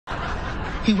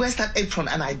He wears that apron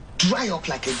and I dry up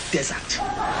like a desert.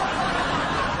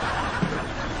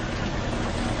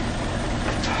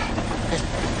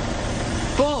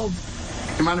 Bob!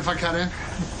 You mind if I cut in?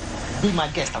 Be my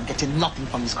guest. I'm getting nothing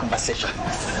from this conversation.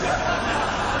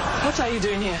 What are you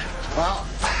doing here? Well,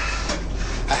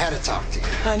 I had to talk to you.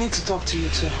 I need to talk to you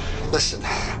too. Listen,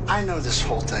 I know this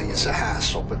whole thing is a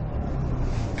hassle, but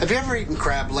have you ever eaten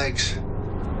crab legs?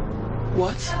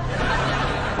 What?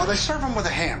 Well, they serve them with a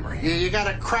hammer. You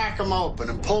gotta crack them open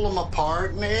and pull them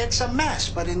apart, and it's a mess,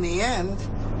 but in the end,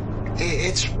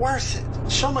 it's worth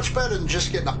it. So much better than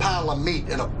just getting a pile of meat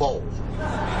in a bowl.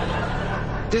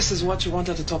 This is what you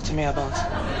wanted to talk to me about?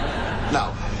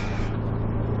 No.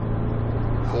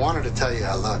 I wanted to tell you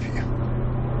I love you.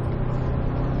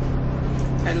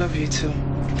 I love you too.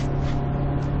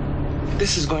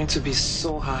 This is going to be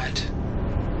so hard.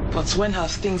 But when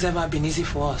have things ever been easy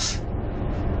for us?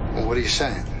 Well, what are you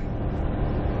saying?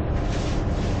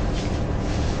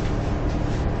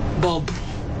 Bob,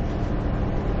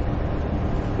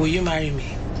 will you marry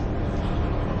me?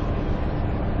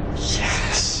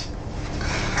 Yes.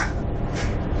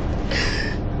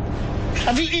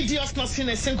 Have you idiots not seen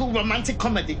a single romantic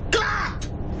comedy? God!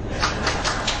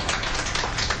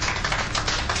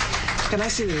 Can I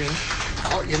see the ring?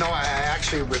 Oh, you know, I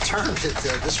actually returned it.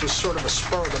 This was sort of a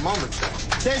spur of the moment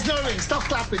thing. There's no ring. Stop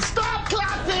clapping. Stop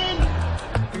clapping!